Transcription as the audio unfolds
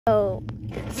So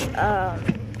it's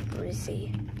let me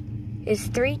see. It's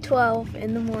 3:12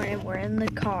 in the morning. We're in the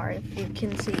car, if you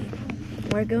can see.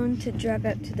 We're going to drive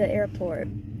up to the airport,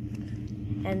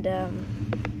 and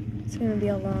it's gonna be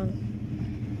a long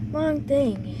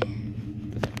thing.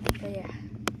 But yeah,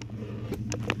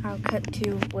 I'll cut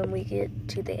to when we get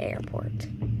to the airport.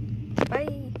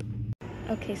 Bye.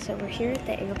 Okay, so we're here at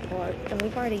the airport, and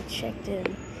we've already checked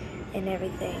in and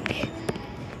everything.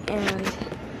 And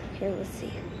here, let's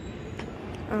see.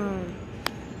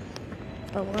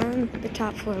 But we're on the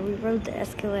top floor. We rode the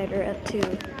escalator up to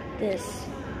this,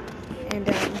 and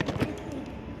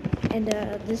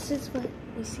this is what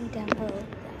we see down below,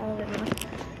 the elevator.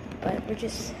 But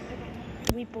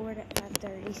we board at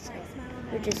 5:30, so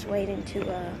we're just waiting to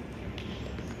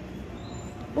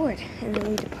board, and then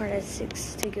we depart at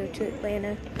 6 to go to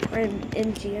Atlanta. We're in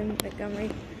MGM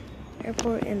Montgomery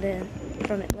Airport, and then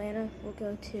from Atlanta we'll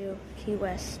go to Key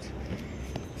West.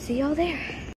 See y'all there.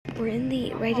 We're in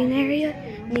the waiting area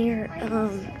near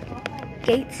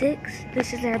gate 6.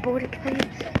 This is our boarding plane,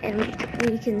 and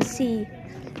we can see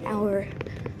our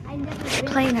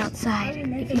plane outside.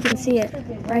 If you can see it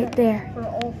right there.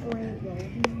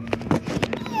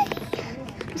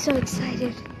 I'm so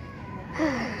excited.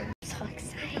 So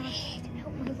excited.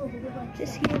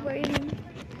 Just here waiting.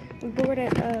 We board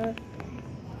at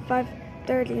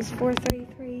 5:30. It's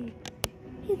 4:33.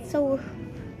 It's so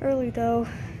early though.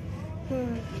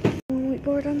 We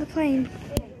board on the plane.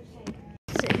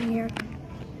 Sitting here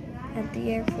at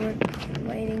the airport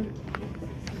waiting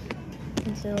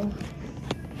until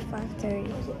 5:30.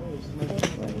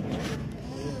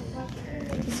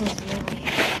 This is really...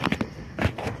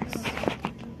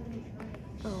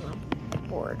 Oh, I'm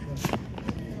bored.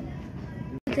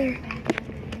 They're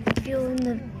fueling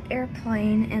the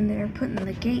airplane, and they're putting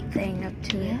the gate thing up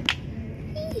to it.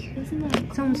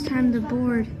 It's almost time to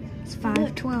board. It's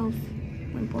 5:12.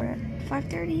 We board at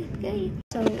 5:30. Yay!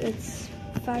 So it's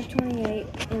 5:28,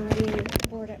 and we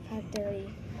board at 5:30.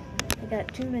 I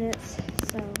got 2 minutes,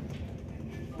 so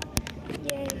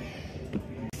yay!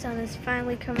 The sun is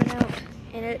finally coming out,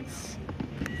 and it's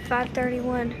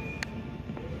 5:31.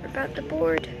 We're about to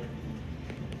board.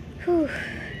 Whew!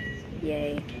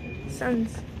 Yay!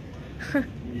 Sun's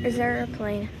is our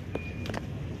airplane.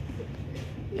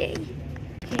 Yay!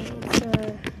 Okay, it's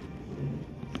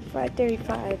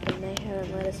 5:35, and they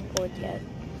haven't let us board yet.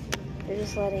 They're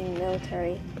just letting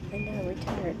military and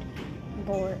retired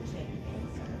board.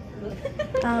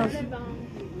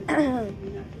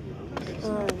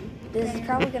 This is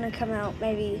probably gonna come out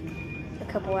maybe a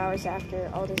couple hours after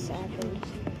all this happened,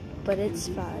 but it's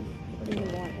 5 in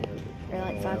the morning. Or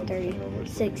like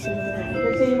 5:36 in the morning.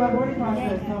 Continue my boarding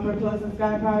process. Comfort Plus and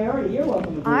Sky Priority. You're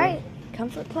welcome to board. Alright,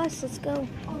 Comfort Plus, let's go.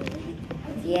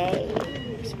 Yay!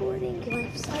 Sporting.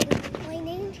 Left side of the plane,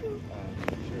 Andrew.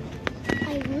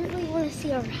 I really want to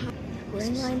see our house. We're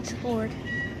in line to board.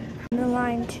 In the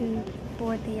line to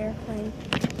board the airplane.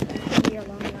 It'll be a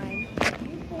long line.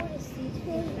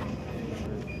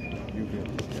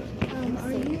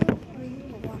 Are you?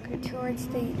 We'll walk her towards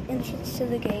the entrance to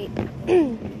the gate.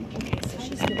 Okay, so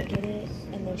she's gonna get it,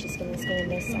 and then she's gonna stand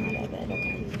this side of it,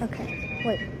 okay? Okay.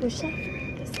 Wait, which side?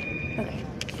 This side, Okay.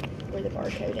 where the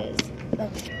barcode is.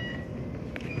 Okay.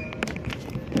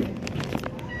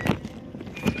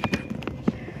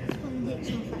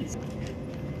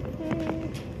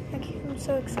 Okay, I'm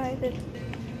so excited.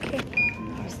 Okay.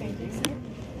 I'll stand this side.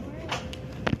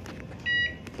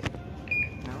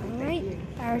 Alright,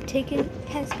 our ticket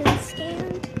has been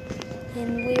scanned,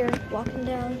 and we're walking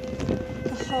down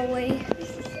the hallway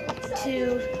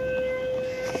to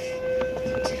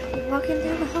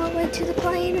the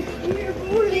plane.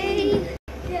 Yay!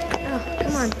 Oh,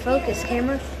 come on, focus,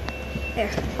 camera.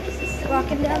 There.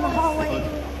 Walking down the hallway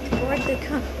to board the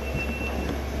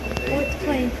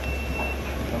plane.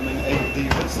 I'm in 8D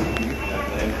seat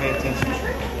and pay attention.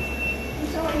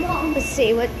 Let's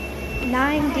see, what?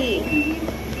 9D.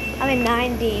 I'm in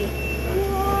 9D.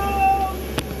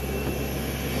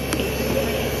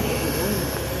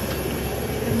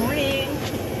 Good morning.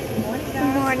 Good morning, Good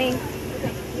guys. morning.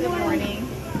 Good morning.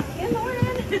 Good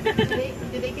morning.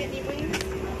 Did they get any wings?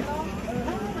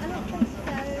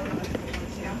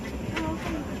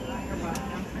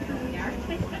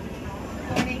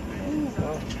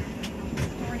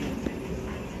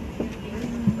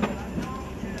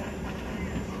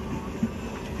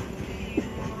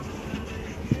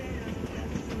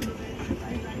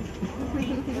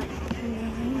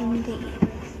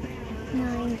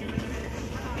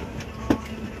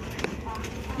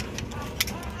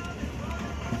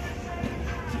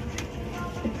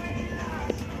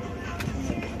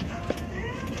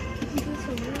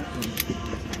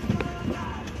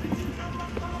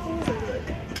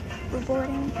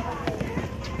 boarding.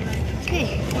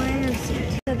 Okay, we're in our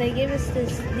seat. So they gave us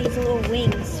these little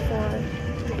wings for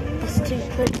us to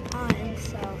put on.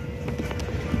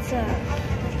 So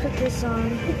let's put this on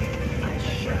my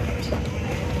shirt.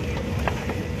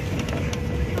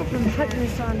 I'm putting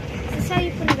this on. Is this how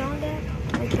you put it on, Dad?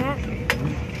 Like that?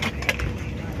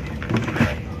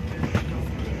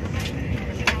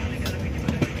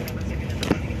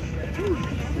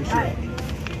 Got it.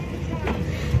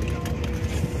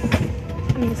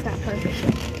 I mean, it's not perfect.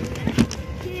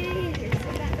 Yay.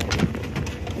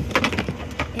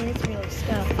 And it's really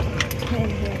stuffed in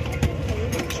here.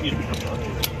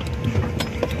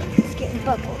 It's getting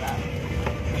buckled up.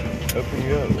 Open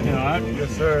you up.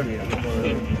 Yes, sir.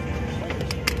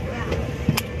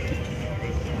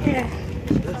 Yeah.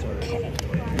 Okay.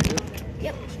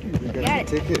 Yep. Got it.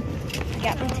 Ticket.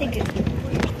 Got my ticket.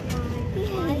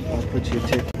 I'll put your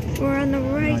ticket. We're on the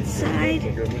right side.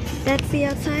 That's the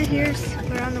outside.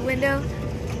 We're on the window.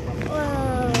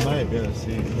 Whoa. You might be able to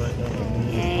see. You might not.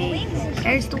 Yay.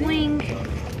 There's the wing.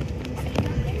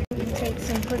 We take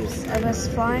some clips of us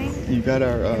flying. You got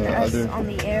our Us other. on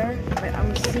the air. But I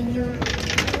will see you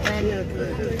when we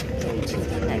get to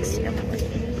the next airport.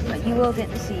 But you will get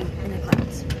to see in the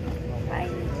clouds. Bye.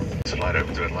 Flight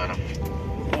over to Atlanta.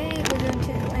 Yay, we're going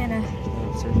to Atlanta.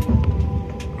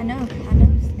 I know, Mr.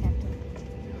 Captain.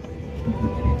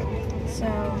 So,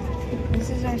 this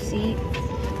is our seat.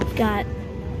 We've got,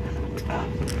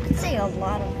 I'd say a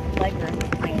lot of leg room.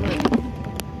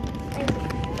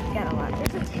 We've got a lot.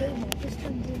 There's a table just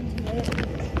turned into it.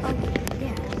 Oh,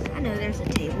 yeah, I know there's a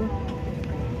table.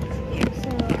 Here. So,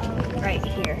 right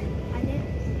here.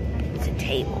 It's a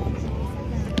table.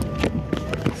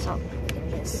 So, look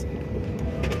at this.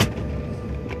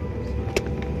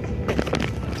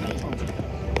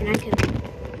 And I can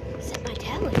set my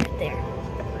tablet right there.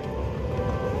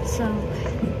 So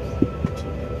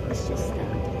it's just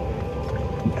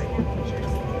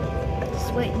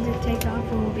waiting to take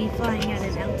off, and we'll be flying at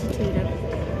an altitude of,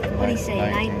 what do you say,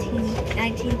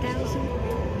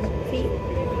 19,000 feet?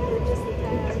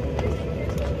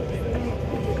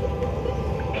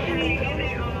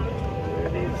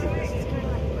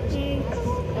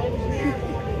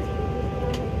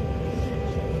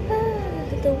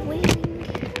 The wing.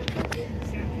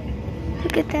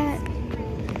 Look at that.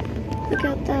 Look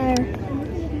out there.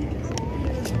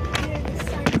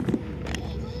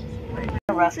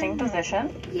 Resting position.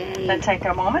 Yay. Then take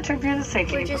a moment to review the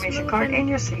safety We're just information card moving. in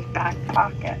your seat back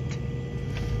pocket.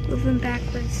 Moving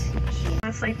backwards.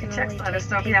 On safety Can checks, only let us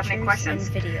take know if you have any pictures questions.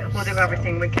 and videos, We'll do so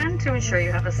everything we can to ensure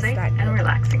you have a safe that and good?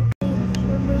 relaxing.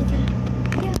 We're moving.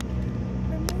 Yeah.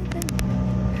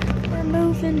 We're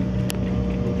moving.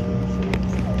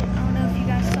 I don't know if you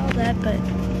guys saw that, but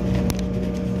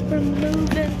we're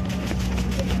moving.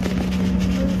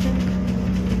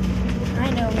 I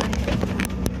know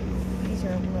these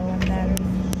are low on battery.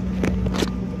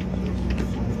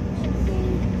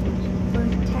 We're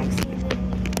taxiing to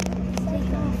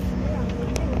take off.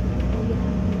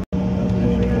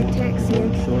 We're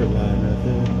taxiing. Short line right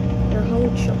there. The whole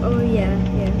oh yeah.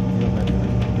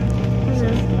 Is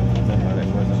that how that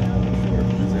wasn't short?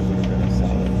 Because it would have been a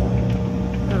solid line.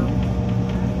 Oh.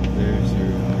 There's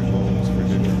your goals for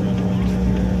different runways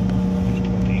over there.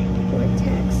 We're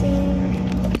taxiing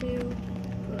to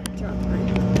drop my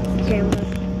camera.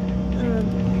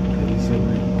 So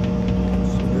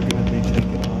we're going to be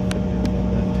taking off at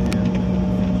that 10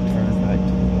 and turning back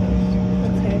to the west.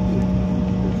 Okay.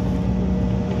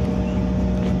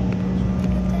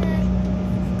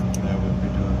 Now we'll be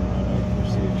doing runway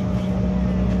procedures.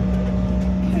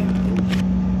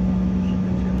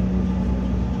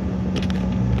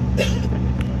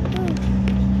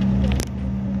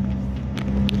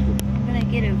 I'm gonna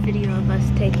get a video of us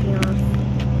taking off.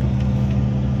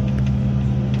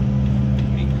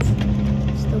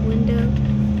 It's the window.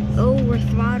 Oh, we're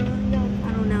throttling.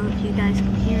 I don't know if you guys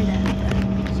can hear that.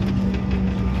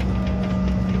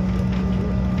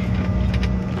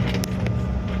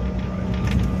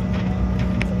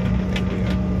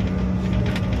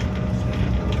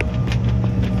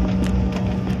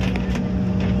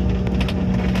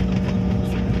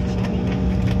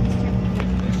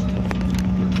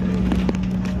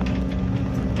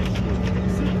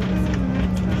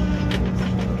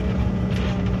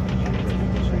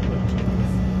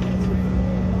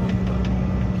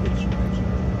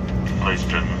 Please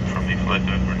turn from the flight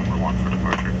deck for number 1 for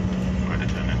departure. Flight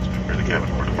attendants, prepare the cabin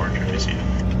for departure if you see it.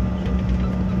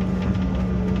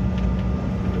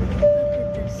 Look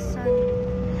at the sun.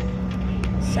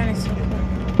 Sun is so cool.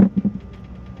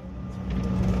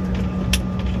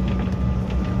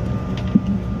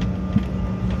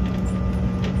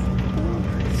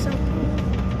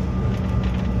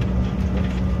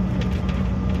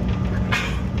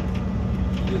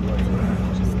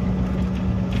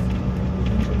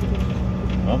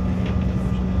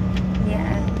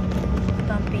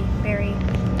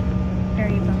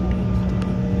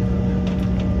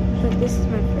 This is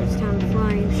my first time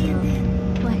flying, so.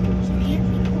 What? Can't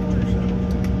record.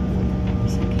 It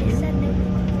said no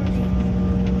recording.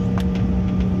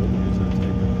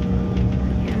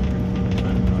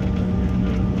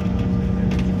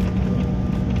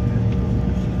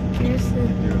 Here's the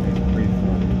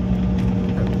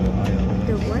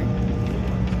what?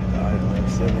 The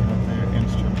ILS 7 on there,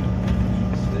 instrument.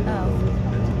 Oh.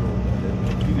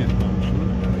 You didn't know.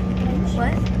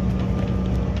 What?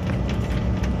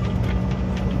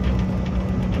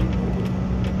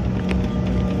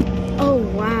 Oh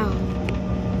wow.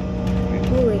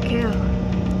 Holy cow.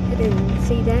 I didn't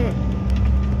see that.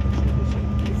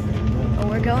 Oh,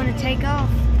 we're going to take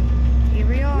off. Here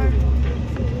we are.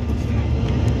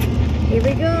 Here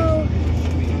we go.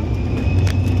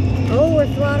 Oh, we're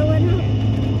throttling up.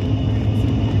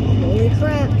 Holy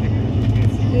crap.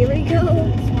 Here we go.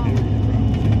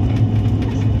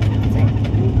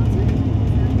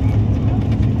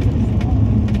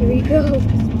 Here we go.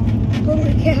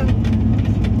 Holy cow.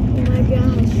 Oh my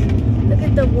gosh. Look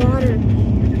at the water. Oh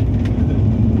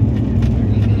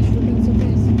my gosh, we're going so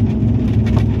fast.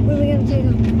 Where are we going to take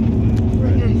off? Oh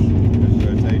my gosh. There's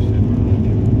rotation.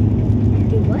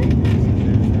 Do what? There's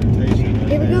rotation. Right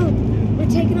Here we there. go. We're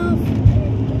taking off.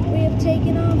 We have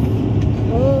taken off.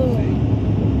 Oh.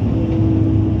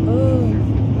 Oh.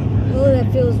 Oh,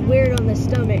 that feels weird on the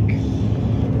stomach.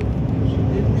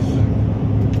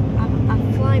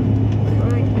 I'm flying.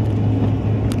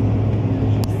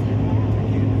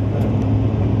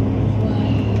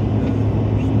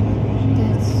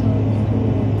 That's so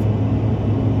cool.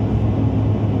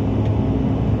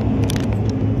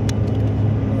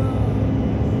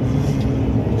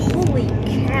 Holy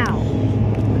cow.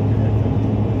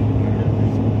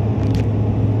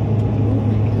 Oh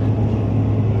my god.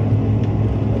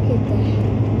 Look at that.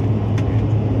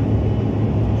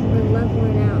 We're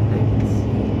leveling out, I can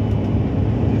see.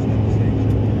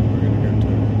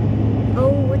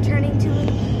 Oh, we're turning to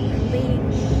leading.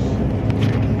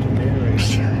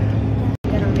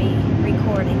 Gonna be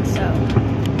recording, so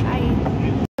I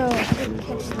didn't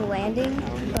catch the landing,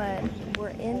 but we're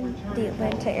in the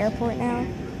Atlanta airport now,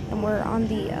 and we're on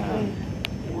the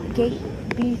gate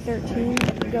B13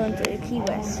 going to Key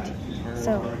West.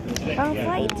 So, final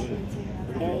flight.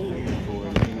 Yay!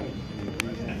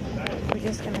 We're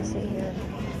just gonna sit here,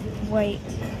 wait.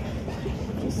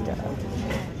 Just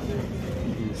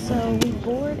so we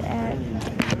board at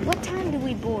what time do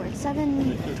we board?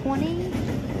 7:20?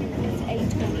 It's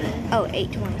 8:20. Oh,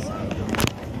 8:20. Sorry.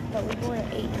 But we board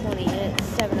at 8:20 and it's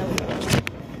 7:04.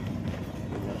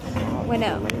 Wait,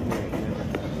 no.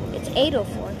 It's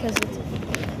 8:04 because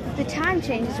the time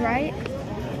changes, right?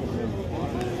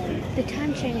 The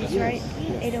time changes, right?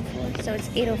 8:04. So it's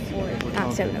 8:04,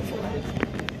 not 7:04.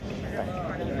 But,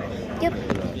 yep.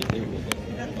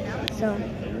 So,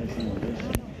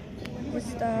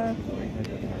 just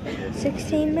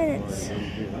 16 minutes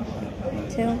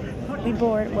till we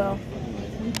board. Well,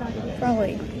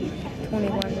 probably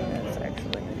 21 minutes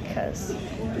actually, because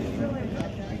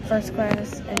first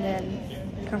class and then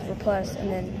Comfort Plus and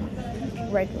then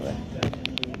regular.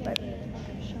 But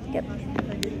yep,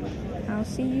 I'll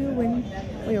see you when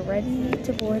we're ready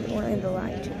to board or in the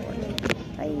line to board.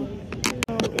 Bye.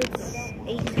 It's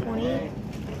 8:20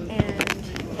 and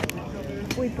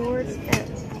we board at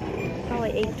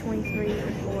probably 8:23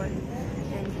 or 4, and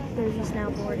they're just now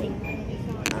boarding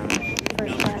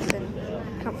first class and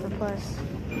Comfort Plus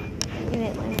in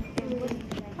Atlanta. And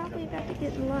probably about to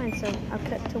get in line, so I'll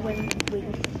cut to when we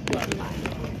get in line.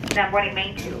 Now boarding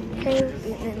main 2. Okay,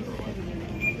 and then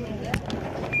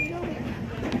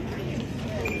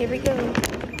here we go.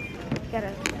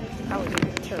 I was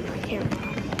gonna turn my camera off.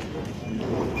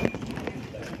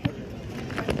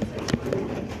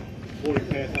 Boarding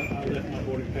pass. I left my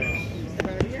boarding pass.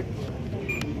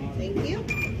 Thank you.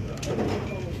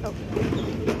 Oh.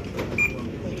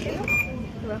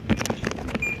 Hello.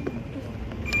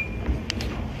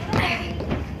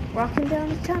 Walking down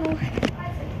the tunnel.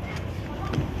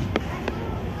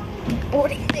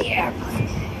 Boarding the airplane.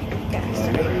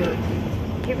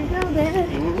 Here we go then.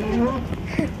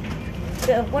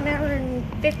 The 1 hour and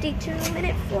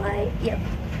 52-minute flight. Yep.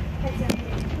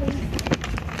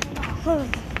 Oh,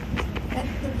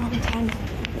 that's a long time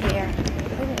here.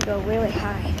 We're gonna go really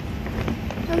high.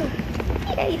 Oh,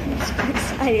 yay, I'm so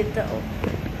excited though.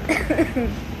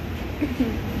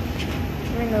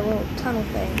 We're in the little tunnel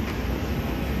thing.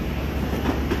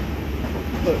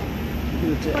 Look, look at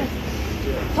the jet.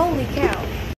 Holy cow.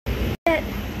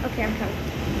 Okay, I'm coming.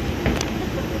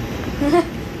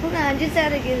 Hold on, I just had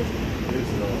to get a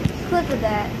clip of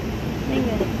that. Hang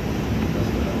on.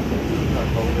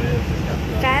 cold it is. It's got to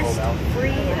Fast, cold out.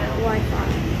 free Wi-Fi.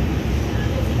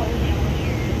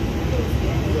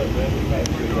 Look, man, back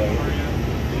to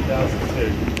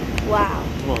 2002. Wow.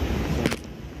 Come on.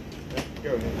 Go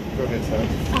ahead, son.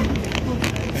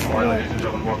 All right, ladies and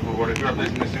gentlemen, welcome aboard. If you are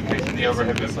placing the suitcase in the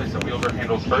overhead bin, place the wheel over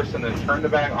handles first, and then turn the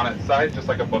bag on its side, just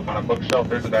like a book on a bookshelf.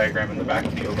 There's a diagram in the back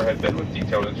of the overhead bin with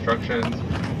detailed instructions.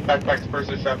 Backpacks,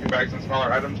 purses, shopping bags, and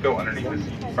smaller items go underneath the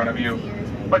seat in front of you.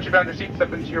 Once you found your seat,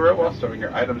 step into your row while stowing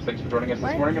your items. Thanks for joining us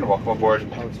this morning, and welcome aboard.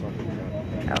 I was talking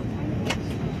about.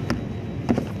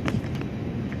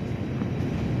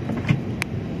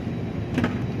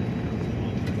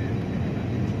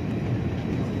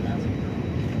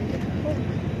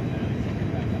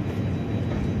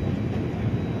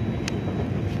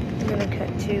 I'm gonna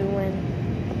cut to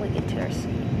when we get to our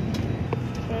seat.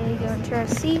 Okay, go into our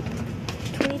seat.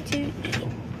 22E.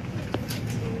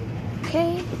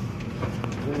 Okay,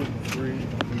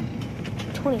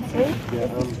 23. Yeah,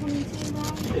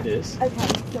 it is. Okay,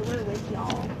 so we're with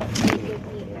y'all. With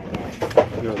me, I guess.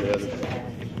 You're on the other side.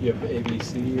 You have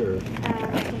ABC or?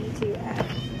 22F.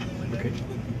 Okay.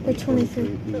 The 23.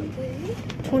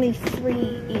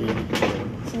 23E.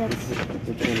 So that's,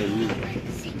 Which one are you?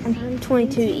 I'm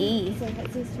 22E. So if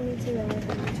it says 22F and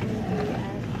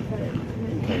 23F,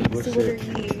 We'll so what are sit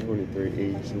you?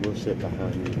 23E, so we'll sit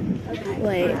behind you. Okay.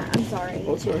 Wait. I'm sorry.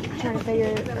 Oh, sorry. Trying to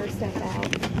figure our stuff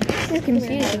out. This is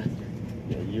confusing.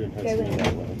 Yeah, you and Go Hudson in.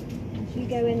 that way. You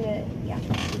go in the, yeah.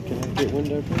 Can I get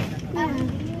window, please?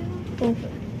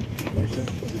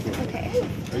 Okay.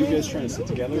 Are you guys trying to sit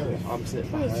together or I'm sitting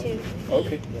behind? 22.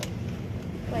 Okay.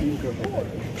 You can go ahead.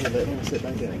 Yeah, let him sit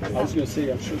back down. I was going to say,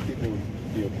 I'm sure people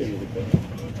would be okay with it, but.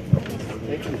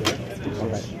 Thank you, man. All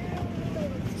right.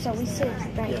 So we sit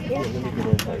right Yeah, here. let me get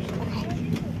in first.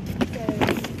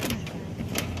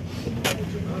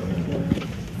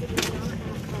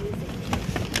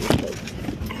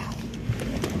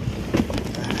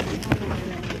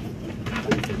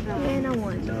 Man, I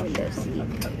want to go see.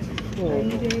 Well,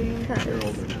 You have you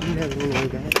have a little way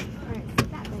back.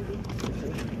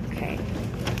 Okay.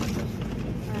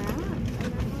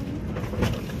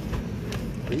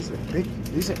 These are big.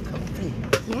 These are comfy.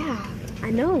 Yeah,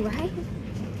 I know, right?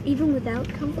 Even without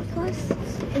Comfort Plus.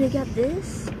 And they got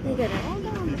this. They got all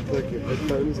down. Look, your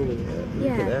headphones and you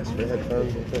Yeah. can ask for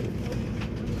headphones and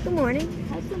things. Good morning.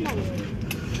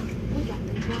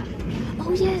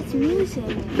 Oh yeah, it's music.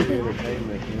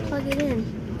 Entertainment, yeah. Plug it in.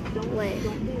 Wait.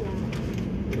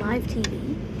 Live TV.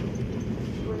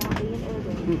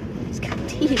 It's got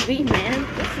TV, man.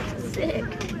 This is sick.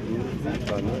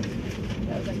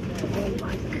 Oh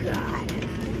my god.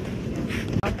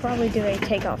 I'll probably do a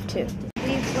takeoff too.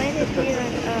 We've landed here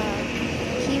in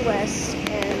Key West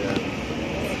and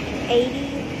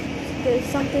 80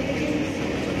 something degrees.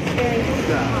 It's very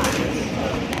hot.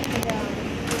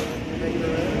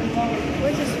 And,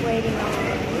 we're just waiting on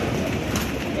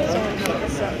someone to pick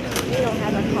us up. We don't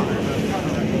have a car.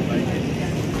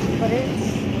 But it's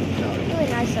really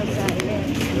nice outside again.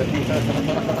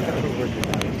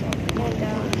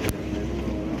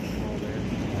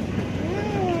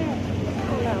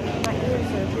 And, my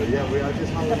ears are Yeah, we are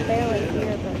just the barely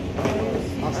here, but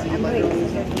I'll see you I'm later. waiting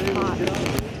because it's hot.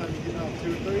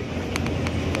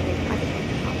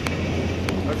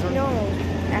 No,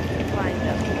 after flying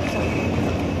up. So,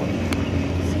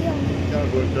 see ya.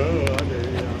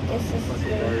 This is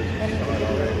the end of the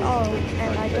video. Oh,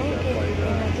 and I didn't get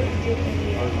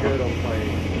I was good on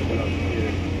playing when I was a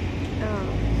kid.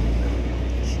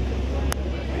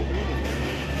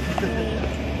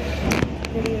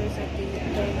 Videos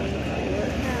of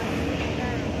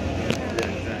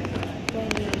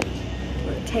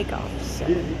the takeoff. So.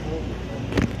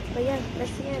 But yeah,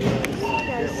 that's the end. See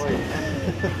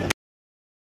you guys.